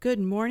Good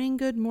morning,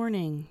 good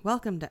morning.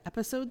 Welcome to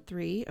episode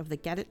 3 of the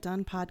Get It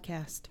Done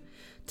podcast.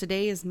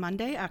 Today is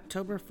Monday,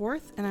 October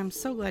 4th, and I'm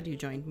so glad you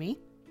joined me.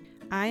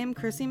 I am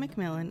Chrissy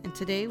McMillan, and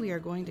today we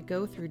are going to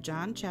go through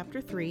John chapter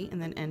 3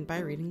 and then end by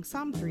reading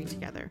Psalm 3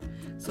 together.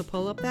 So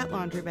pull up that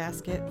laundry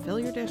basket, fill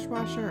your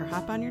dishwasher, or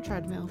hop on your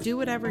treadmill. Do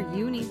whatever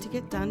you need to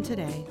get done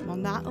today while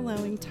not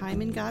allowing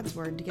time in God's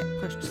Word to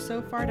get pushed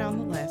so far down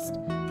the list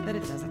that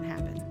it doesn't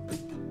happen.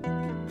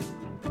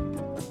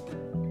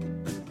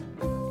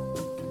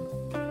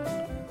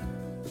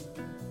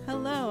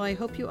 I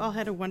hope you all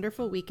had a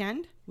wonderful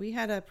weekend. We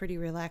had a pretty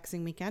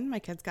relaxing weekend. My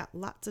kids got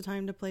lots of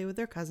time to play with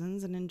their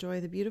cousins and enjoy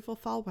the beautiful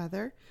fall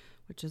weather,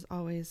 which is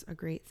always a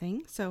great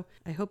thing. So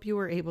I hope you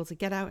were able to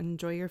get out and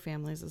enjoy your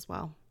families as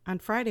well. On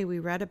Friday, we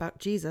read about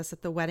Jesus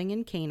at the wedding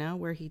in Cana,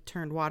 where he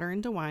turned water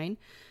into wine,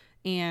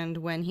 and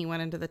when he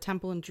went into the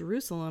temple in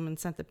Jerusalem and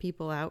sent the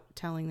people out,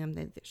 telling them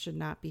that they should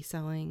not be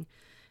selling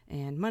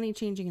and money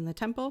changing in the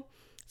temple.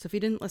 So if you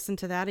didn't listen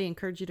to that, I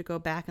encourage you to go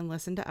back and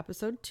listen to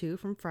episode 2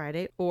 from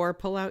Friday, or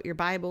pull out your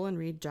Bible and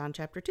read John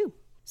chapter 2.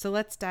 So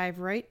let's dive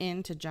right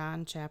into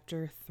John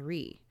chapter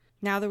 3.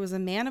 Now there was a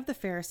man of the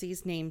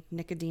Pharisees named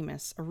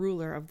Nicodemus, a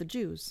ruler of the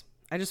Jews.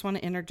 I just want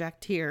to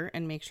interject here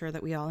and make sure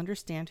that we all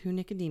understand who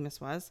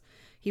Nicodemus was.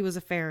 He was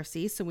a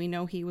Pharisee, so we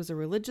know he was a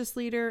religious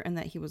leader and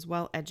that he was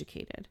well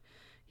educated.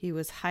 He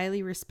was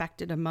highly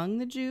respected among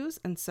the Jews,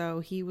 and so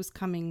he was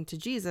coming to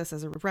Jesus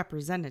as a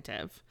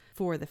representative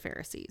for the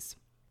Pharisees.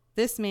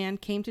 This man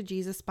came to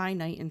Jesus by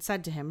night and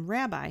said to him,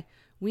 "Rabbi,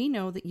 we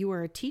know that you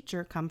are a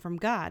teacher come from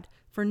God,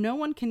 for no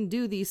one can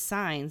do these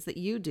signs that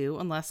you do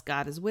unless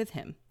God is with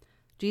him."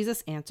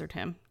 Jesus answered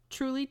him,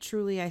 "Truly,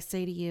 truly, I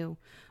say to you,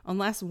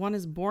 unless one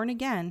is born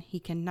again, he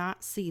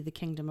cannot see the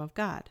kingdom of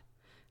God."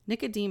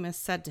 Nicodemus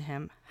said to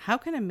him, "How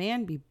can a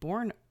man be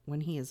born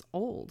when he is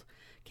old?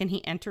 Can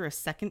he enter a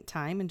second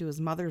time into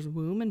his mother's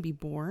womb and be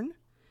born?"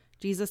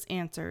 Jesus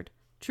answered,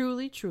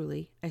 "Truly,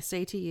 truly, I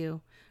say to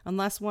you,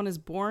 unless one is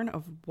born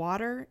of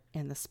water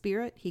and the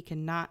Spirit, he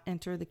cannot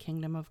enter the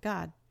kingdom of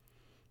God.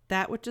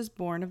 That which is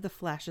born of the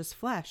flesh is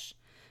flesh,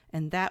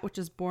 and that which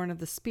is born of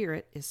the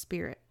Spirit is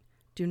spirit.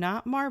 Do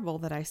not marvel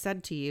that I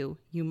said to you,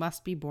 you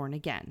must be born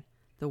again.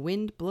 The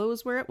wind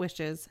blows where it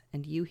wishes,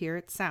 and you hear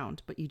its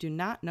sound, but you do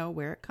not know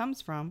where it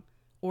comes from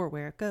or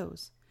where it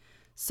goes.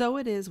 So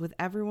it is with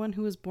everyone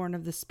who is born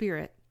of the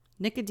Spirit."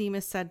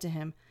 Nicodemus said to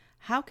him,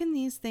 "How can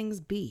these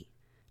things be?"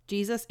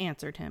 Jesus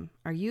answered him,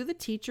 "Are you the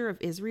teacher of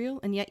Israel,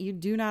 and yet you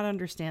do not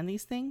understand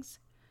these things?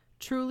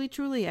 Truly,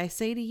 truly, I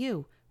say to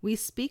you, we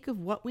speak of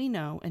what we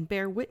know and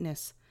bear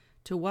witness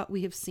to what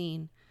we have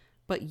seen,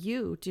 but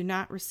you do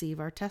not receive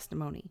our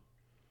testimony.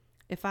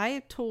 If I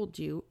have told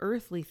you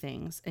earthly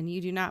things and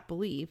you do not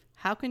believe,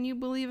 how can you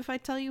believe if I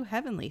tell you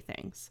heavenly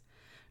things?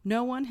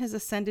 No one has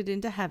ascended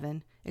into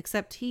heaven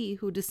except he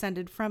who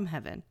descended from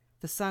heaven,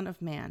 the Son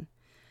of Man.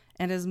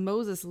 And as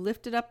Moses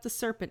lifted up the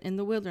serpent in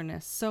the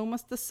wilderness, so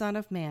must the Son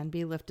of Man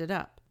be lifted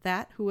up,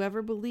 that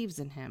whoever believes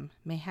in him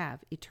may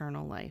have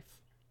eternal life."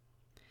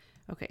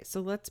 Okay,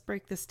 so let's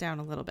break this down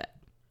a little bit.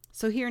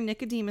 So here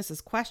Nicodemus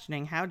is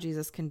questioning how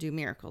Jesus can do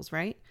miracles,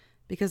 right?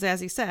 Because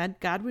as he said,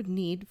 God would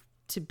need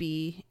to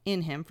be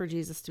in him for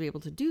Jesus to be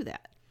able to do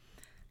that.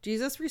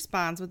 Jesus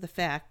responds with the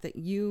fact that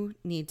you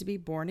need to be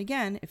born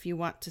again if you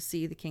want to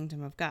see the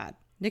kingdom of God.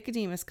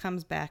 Nicodemus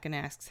comes back and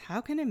asks, "How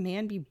can a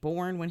man be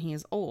born when he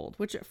is old?"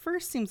 Which at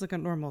first seems like a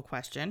normal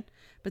question,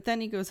 but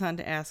then he goes on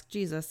to ask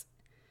Jesus,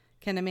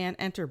 "Can a man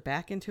enter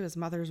back into his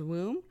mother's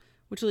womb?"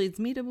 Which leads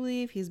me to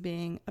believe he's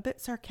being a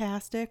bit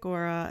sarcastic,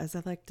 or as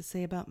I like to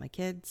say about my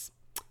kids,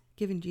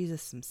 giving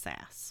Jesus some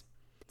sass.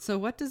 So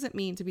what does it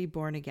mean to be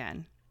born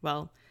again?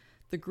 Well,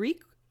 the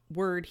Greek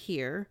word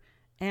here,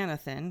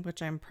 anathen,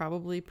 which I'm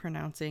probably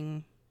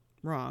pronouncing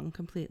wrong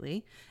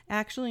completely,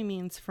 actually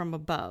means from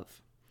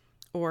above,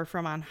 or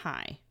from on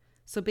high.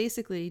 So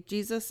basically,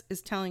 Jesus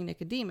is telling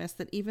Nicodemus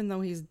that even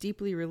though he's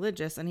deeply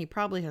religious and he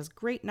probably has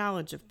great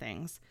knowledge of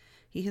things,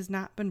 he has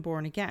not been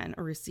born again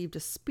or received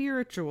a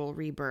spiritual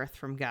rebirth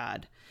from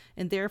God,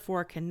 and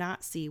therefore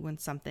cannot see when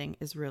something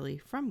is really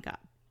from God.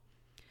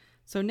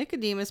 So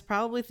Nicodemus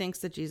probably thinks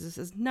that Jesus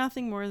is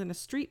nothing more than a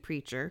street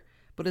preacher,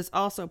 but is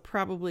also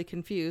probably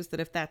confused that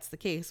if that's the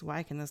case,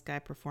 why can this guy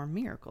perform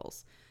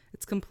miracles?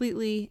 It's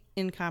completely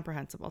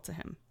incomprehensible to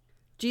him.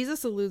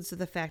 Jesus alludes to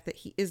the fact that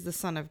he is the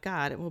Son of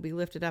God and will be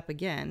lifted up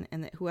again,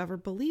 and that whoever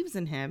believes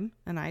in him,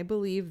 and I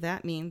believe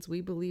that means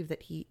we believe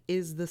that he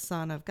is the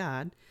Son of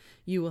God,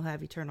 you will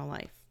have eternal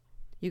life.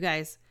 You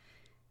guys,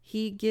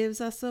 he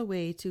gives us a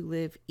way to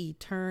live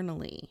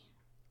eternally,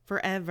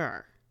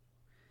 forever.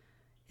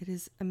 It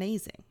is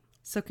amazing.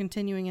 So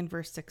continuing in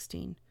verse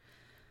 16,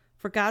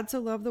 "For God so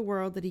loved the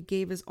world that he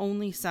gave his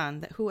only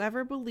Son, that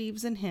whoever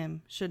believes in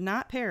him should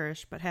not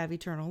perish but have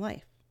eternal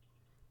life."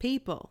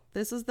 People,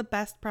 this is the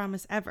best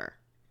promise ever.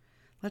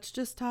 Let's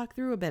just talk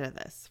through a bit of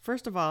this.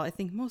 First of all, I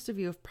think most of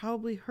you have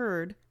probably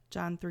heard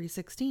John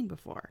 3:16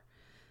 before.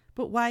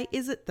 But why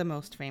is it the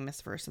most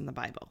famous verse in the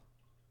Bible?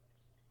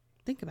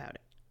 Think about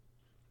it.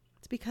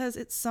 It's because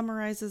it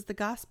summarizes the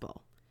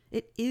gospel.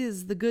 It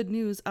is the good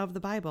news of the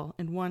Bible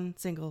in one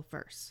single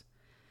verse.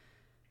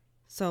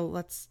 So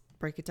let's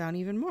break it down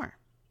even more.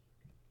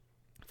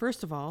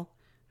 First of all,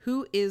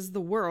 who is the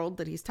world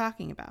that he's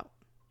talking about?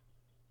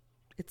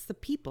 It's the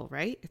people,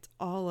 right? It's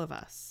all of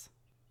us.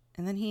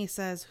 And then he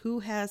says,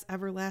 who has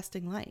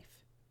everlasting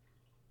life?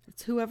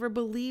 It's whoever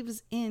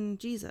believes in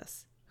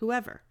Jesus.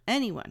 Whoever,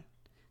 anyone.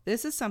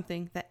 This is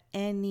something that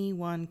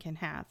anyone can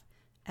have.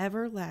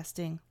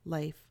 Everlasting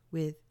life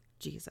with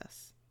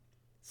Jesus.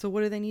 So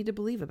what do they need to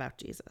believe about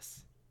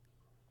Jesus?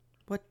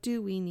 What do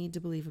we need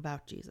to believe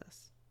about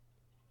Jesus?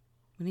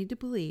 We need to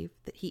believe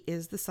that he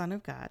is the Son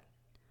of God.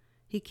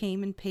 He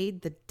came and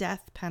paid the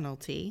death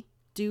penalty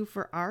due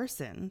for our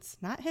sins,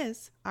 not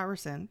his, our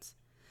sins,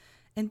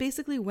 and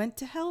basically went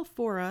to hell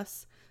for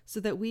us so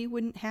that we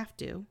wouldn't have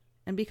to.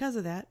 And because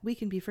of that, we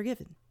can be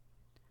forgiven.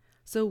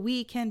 So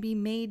we can be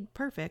made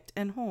perfect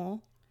and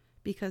whole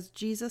because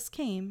Jesus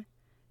came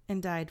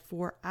and died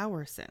for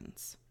our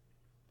sins.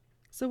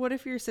 So what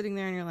if you're sitting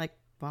there and you're like,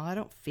 well, I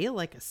don't feel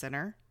like a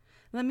sinner?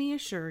 Let me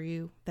assure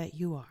you that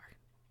you are.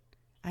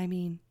 I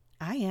mean,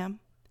 I am.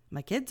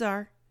 My kids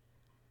are.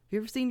 Have you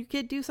ever seen your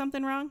kid do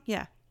something wrong?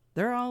 Yeah,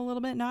 they're all a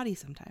little bit naughty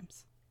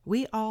sometimes.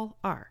 We all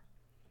are.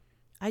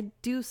 I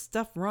do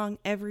stuff wrong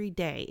every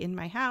day in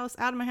my house,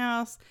 out of my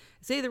house. I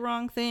say the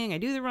wrong thing. I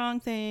do the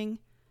wrong thing.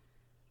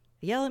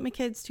 I yell at my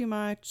kids too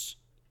much.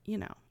 You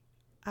know,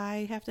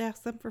 I have to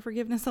ask them for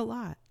forgiveness a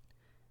lot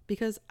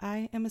because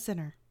I am a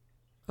sinner.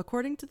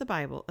 According to the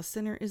Bible, a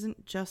sinner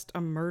isn't just a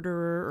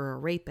murderer or a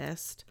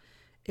rapist.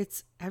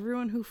 It's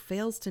everyone who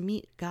fails to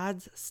meet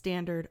God's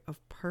standard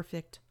of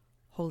perfect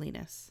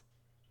holiness.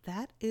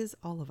 That is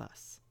all of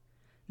us.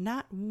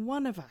 Not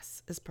one of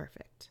us is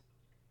perfect.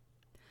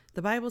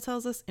 The Bible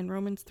tells us in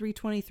Romans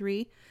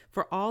 3:23,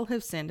 for all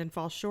have sinned and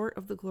fall short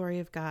of the glory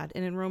of God.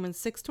 And in Romans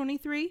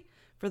 6:23,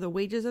 for the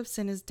wages of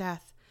sin is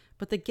death,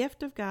 but the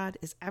gift of God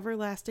is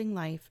everlasting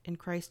life in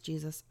Christ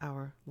Jesus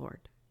our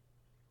Lord.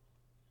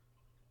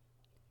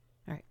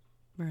 All right,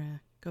 we're going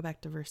to go back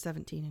to verse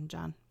 17 in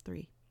John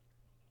 3.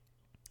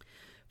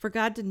 For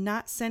God did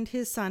not send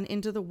his Son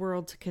into the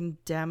world to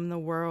condemn the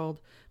world,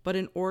 but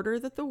in order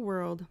that the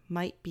world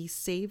might be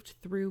saved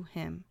through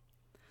him.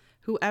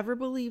 Whoever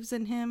believes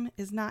in him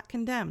is not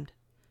condemned,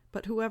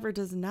 but whoever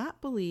does not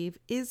believe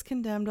is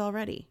condemned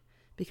already,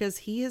 because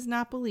he has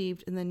not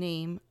believed in the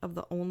name of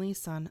the only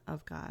Son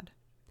of God.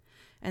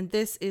 And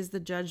this is the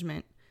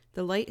judgment.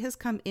 The light has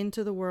come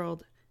into the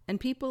world,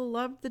 and people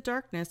loved the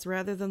darkness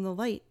rather than the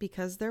light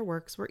because their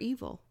works were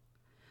evil.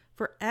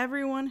 For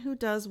everyone who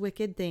does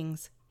wicked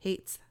things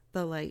hates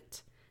the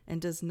light and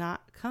does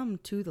not come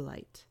to the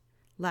light,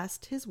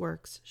 lest his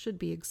works should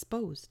be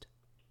exposed.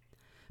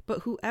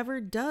 But whoever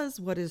does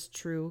what is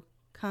true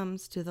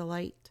comes to the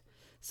light,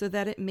 so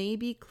that it may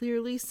be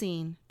clearly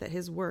seen that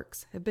his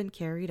works have been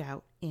carried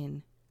out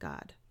in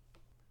God.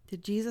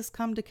 Did Jesus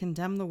come to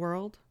condemn the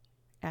world?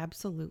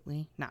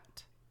 Absolutely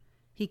not.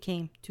 He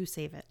came to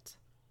save it.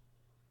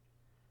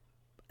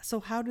 So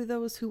how do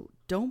those who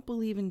don't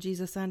believe in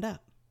Jesus end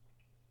up?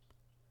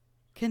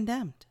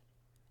 Condemned.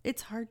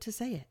 It's hard to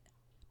say it,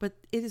 but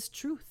it is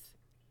truth.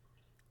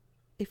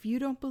 If you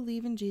don't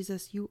believe in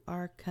Jesus, you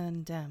are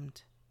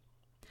condemned.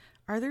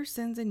 Are there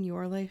sins in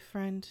your life,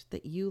 friend,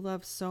 that you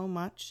love so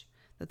much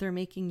that they're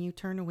making you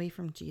turn away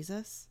from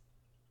Jesus?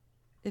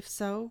 If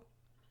so,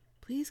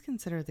 please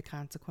consider the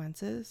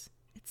consequences.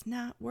 It's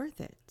not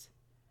worth it.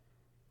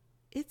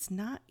 It's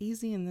not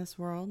easy in this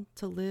world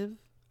to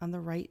live on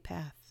the right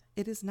path.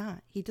 It is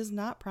not. He does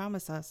not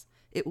promise us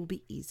it will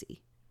be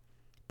easy,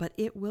 but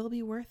it will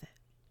be worth it.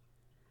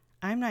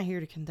 I'm not here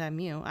to condemn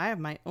you. I have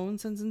my own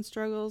sins and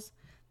struggles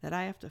that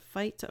I have to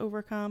fight to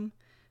overcome,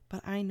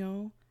 but I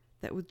know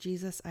that with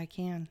Jesus I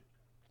can.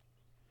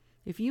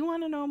 If you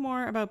want to know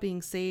more about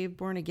being saved,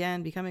 born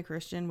again, become a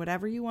Christian,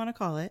 whatever you want to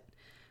call it,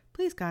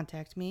 please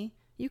contact me.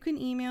 You can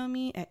email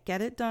me at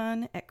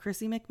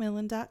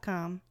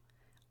getitdone@chrissymcmillan.com.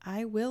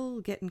 I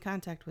will get in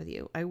contact with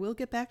you. I will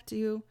get back to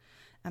you,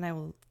 and I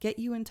will get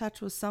you in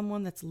touch with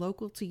someone that's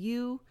local to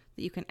you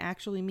that you can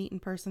actually meet in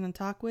person and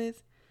talk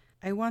with.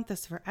 I want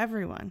this for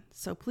everyone,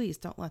 so please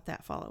don't let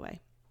that fall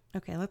away.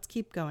 Okay, let's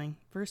keep going.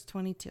 Verse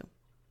 22.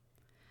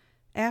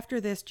 After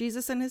this,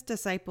 Jesus and his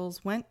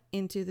disciples went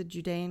into the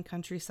Judean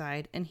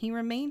countryside, and he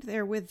remained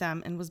there with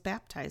them and was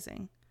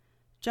baptizing.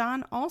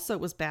 John also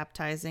was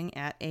baptizing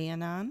at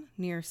Aenon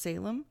near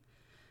Salem,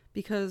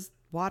 because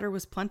water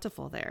was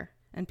plentiful there,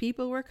 and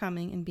people were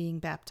coming and being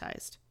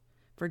baptized,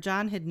 for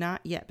John had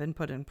not yet been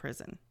put in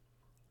prison.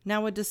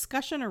 Now a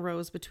discussion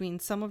arose between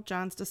some of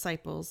John's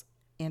disciples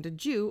and a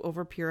Jew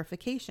over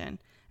purification,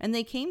 and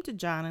they came to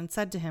John and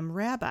said to him,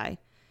 Rabbi,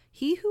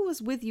 he who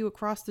was with you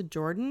across the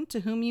Jordan, to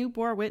whom you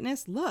bore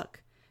witness,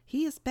 look,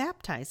 he is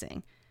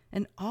baptizing,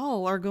 and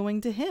all are going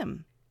to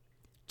him.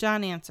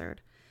 John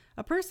answered,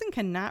 a person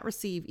cannot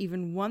receive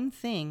even one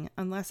thing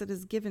unless it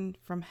is given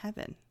from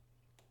heaven.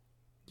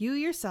 You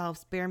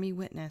yourselves bear me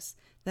witness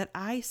that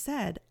I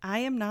said, I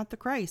am not the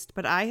Christ,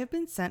 but I have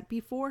been sent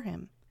before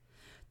him.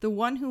 The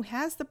one who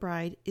has the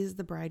bride is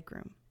the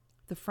bridegroom.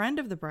 The friend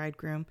of the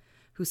bridegroom,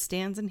 who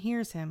stands and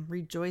hears him,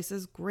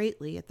 rejoices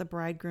greatly at the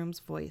bridegroom's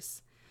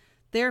voice.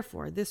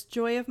 Therefore, this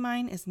joy of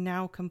mine is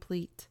now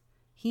complete.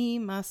 He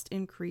must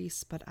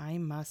increase, but I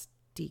must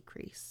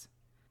decrease.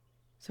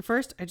 So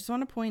first, I just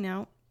want to point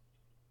out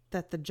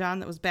that the John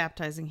that was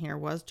baptizing here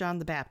was John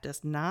the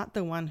Baptist, not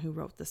the one who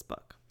wrote this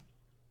book,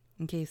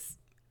 in case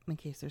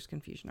there's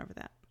confusion over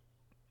that.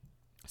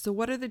 So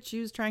what are the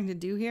Jews trying to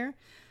do here?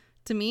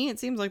 To me, it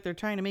seems like they're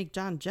trying to make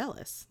John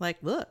jealous. Like,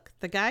 look,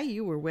 the guy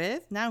you were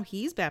with, now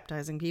he's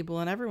baptizing people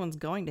and everyone's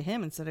going to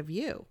him instead of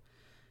you.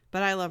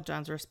 But I love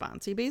John's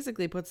response. He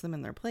basically puts them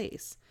in their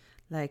place.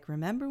 Like,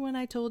 remember when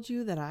I told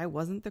you that I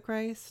wasn't the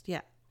Christ?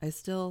 Yeah, I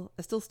still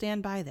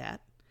stand by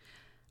that.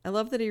 I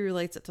love that he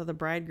relates it to the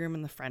bridegroom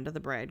and the friend of the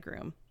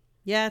bridegroom.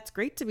 Yeah, it's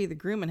great to be the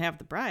groom and have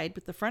the bride,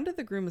 but the friend of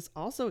the groom is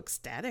also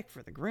ecstatic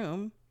for the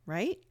groom,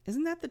 right?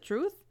 Isn't that the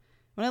truth?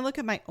 When I look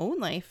at my own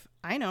life,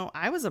 I know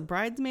I was a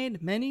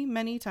bridesmaid many,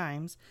 many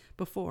times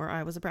before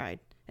I was a bride.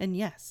 And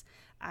yes,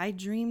 I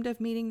dreamed of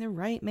meeting the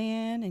right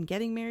man and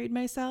getting married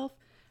myself,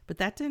 but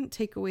that didn't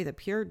take away the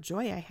pure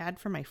joy I had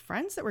for my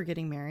friends that were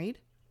getting married.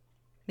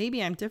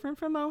 Maybe I'm different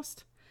from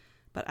most,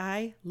 but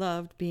I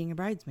loved being a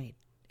bridesmaid.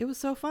 It was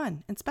so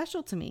fun and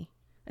special to me.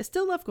 I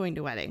still love going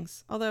to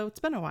weddings, although it's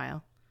been a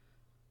while.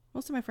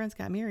 Most of my friends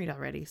got married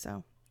already,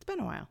 so it's been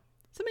a while.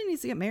 Somebody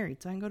needs to get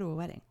married so I can go to a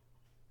wedding.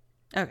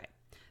 Okay,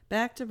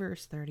 back to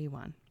verse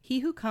 31. He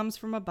who comes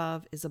from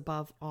above is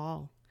above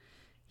all.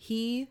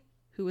 He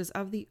who is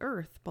of the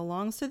earth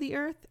belongs to the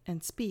earth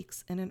and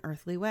speaks in an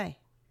earthly way.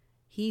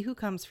 He who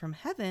comes from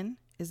heaven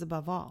is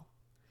above all.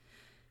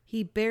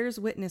 He bears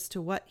witness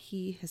to what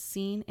he has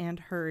seen and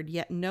heard,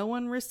 yet no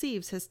one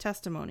receives his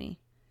testimony.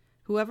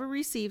 Whoever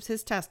receives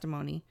his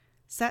testimony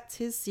sets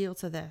his seal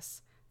to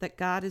this, that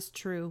God is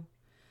true.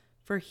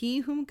 For he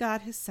whom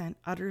God has sent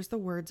utters the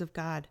words of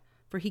God,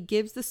 for he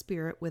gives the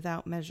Spirit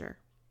without measure.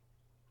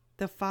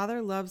 The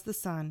Father loves the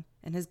Son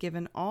and has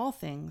given all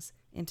things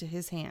into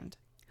his hand.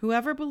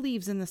 Whoever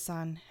believes in the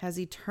Son has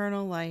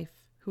eternal life.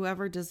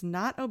 Whoever does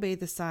not obey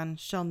the Son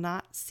shall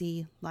not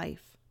see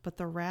life, but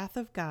the wrath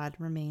of God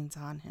remains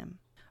on him.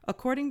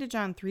 According to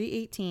John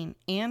 3:18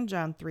 and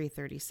John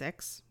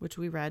 3:36, which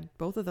we read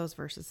both of those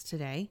verses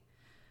today,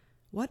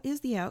 what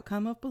is the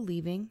outcome of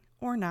believing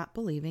or not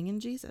believing in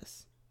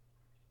Jesus?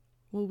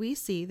 Well, we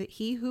see that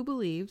he who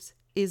believes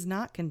is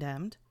not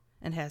condemned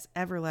and has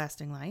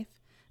everlasting life,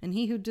 and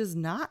he who does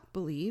not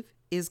believe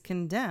is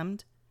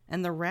condemned,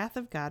 and the wrath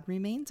of God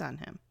remains on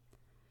him.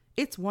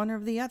 It's one or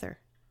the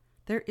other.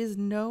 There is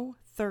no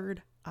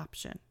third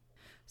option.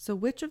 So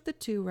which of the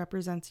two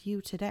represents you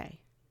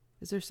today?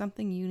 Is there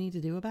something you need to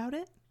do about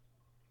it?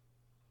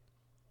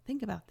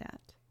 Think about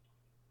that.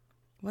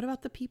 What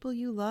about the people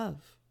you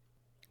love?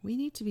 We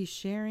need to be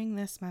sharing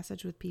this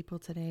message with people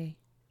today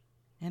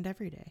and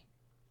every day.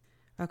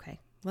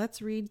 Okay,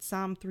 let's read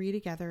Psalm 3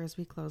 together as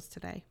we close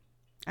today.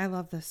 I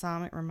love this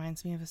psalm. It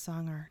reminds me of a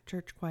song our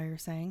church choir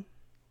sang,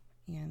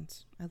 and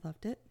I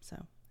loved it.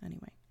 So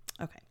anyway,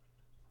 okay.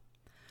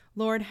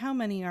 Lord, how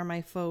many are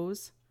my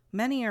foes?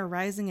 Many are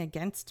rising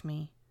against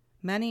me.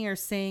 Many are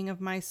saying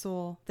of my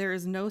soul, there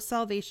is no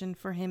salvation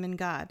for him in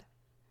God.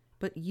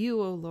 But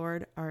you, O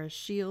Lord, are a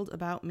shield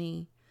about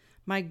me,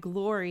 my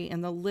glory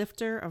and the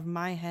lifter of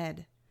my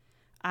head.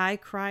 I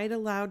cried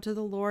aloud to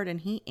the Lord, and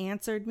he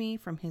answered me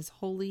from his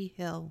holy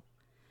hill.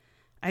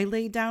 I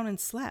lay down and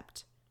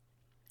slept.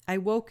 I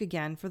woke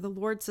again, for the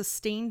Lord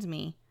sustained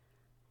me.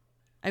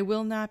 I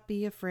will not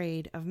be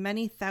afraid of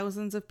many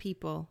thousands of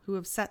people who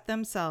have set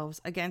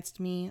themselves against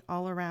me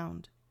all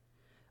around.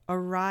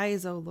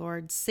 Arise, O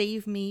Lord,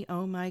 save me,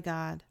 O my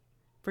God,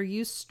 for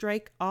you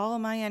strike all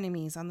my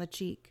enemies on the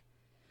cheek.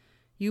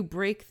 You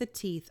break the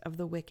teeth of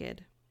the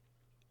wicked.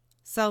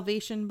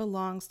 Salvation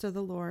belongs to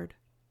the Lord.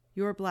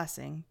 Your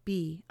blessing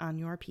be on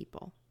your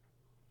people.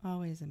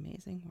 Always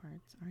amazing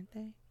words, aren't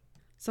they?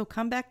 So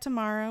come back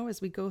tomorrow as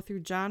we go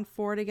through John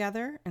 4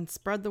 together and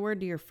spread the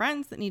word to your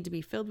friends that need to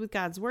be filled with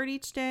God's word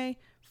each day.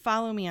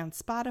 Follow me on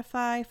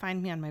Spotify.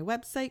 Find me on my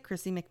website,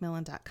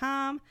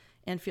 ChrissyMcMillan.com.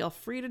 And feel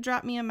free to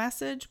drop me a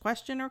message,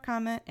 question, or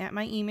comment at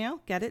my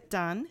email,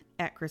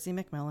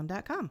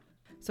 getitdone@ChrissyMcMillan.com.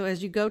 So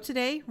as you go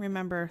today,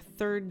 remember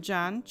 3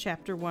 John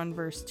chapter 1,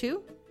 verse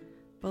 2.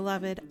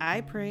 Beloved,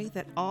 I pray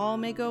that all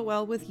may go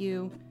well with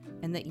you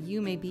and that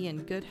you may be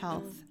in good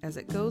health as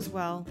it goes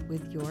well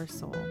with your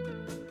soul.